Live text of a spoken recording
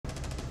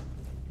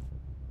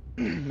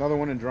Another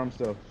one in drum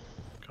still.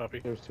 Copy.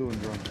 There's two in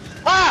drum.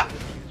 Ah!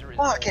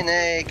 Fucking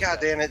A. God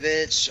damn it,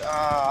 bitch.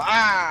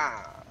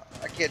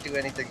 I can't do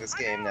anything this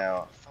game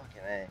now.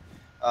 Fucking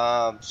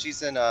A.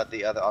 She's in on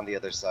the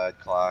other side,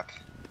 clock.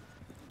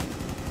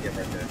 Yeah,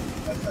 right there.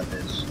 That's that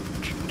bitch.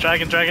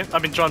 Dragon. I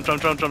mean, drum.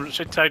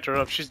 She tagged her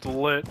up. She's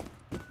lit.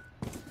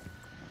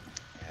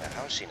 Yeah,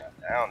 how is she not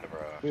down, bro?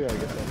 We gotta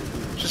get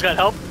that. She's got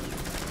help.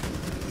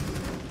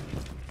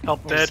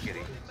 Help dead. Just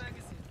kidding.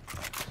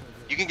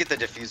 You can get the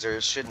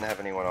diffuser. Shouldn't have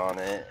anyone on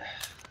it.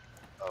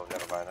 Oh,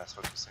 never mind. I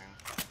spoke too soon.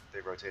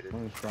 They rotated.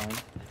 One is trying.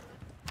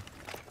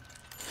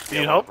 You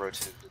need help?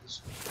 Rotated to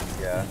this.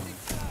 Yeah,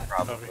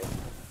 probably.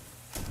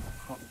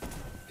 Copy.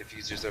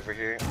 Diffuser's over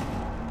here.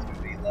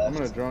 I'm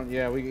gonna drone.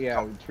 Yeah,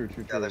 true.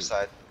 The other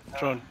side.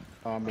 Drone.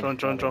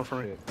 Drone for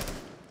me.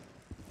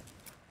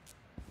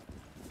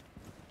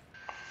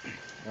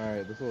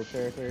 Alright, this little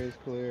terrace area is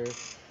clear.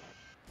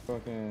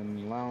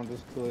 Fucking lounge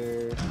is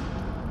clear.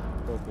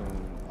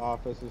 Fucking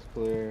office is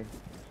clear.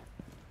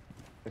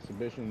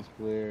 Exhibition's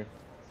clear.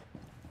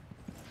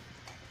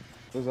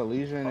 There's a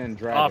Legion and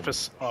Dragon.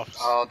 Office.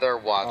 Oh, they're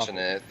watching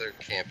it. They're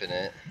camping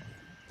it.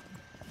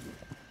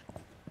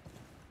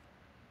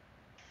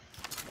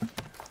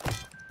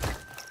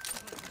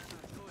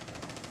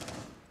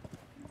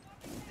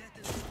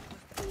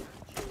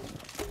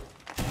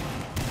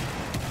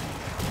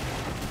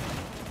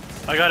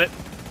 I got it.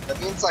 That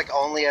means like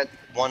only at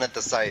one at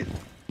the site.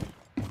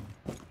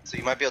 So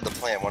you might be able to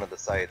plant one of the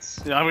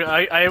sites. Yeah,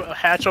 I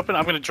hatch open.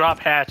 I'm gonna drop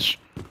hatch.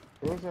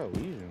 Where's that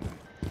Legion?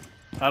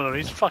 I don't know.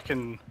 He's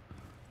fucking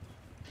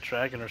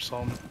dragon or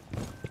something.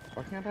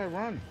 Why can't I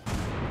run?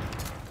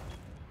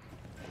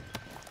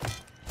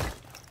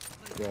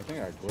 Yeah, I think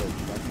I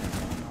glitched. I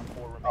can't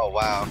run. Oh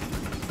wow.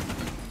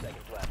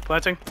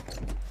 Planting.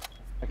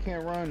 I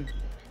can't run.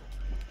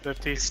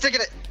 50. Sticking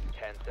it!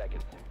 10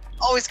 seconds.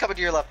 Always coming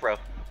to your left, bro.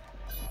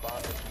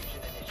 Bomb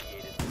diffusion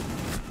initiated.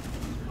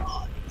 You're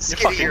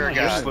Skitty fucking here,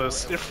 guy.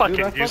 useless. You're fucking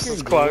Dude, I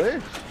useless, fucking Clark.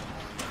 glitched.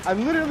 I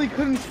literally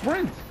couldn't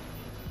sprint.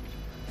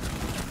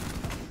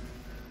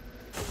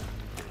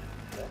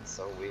 That's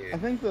so I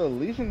weird. think the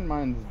Legion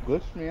mines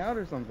glitched me out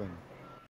or something.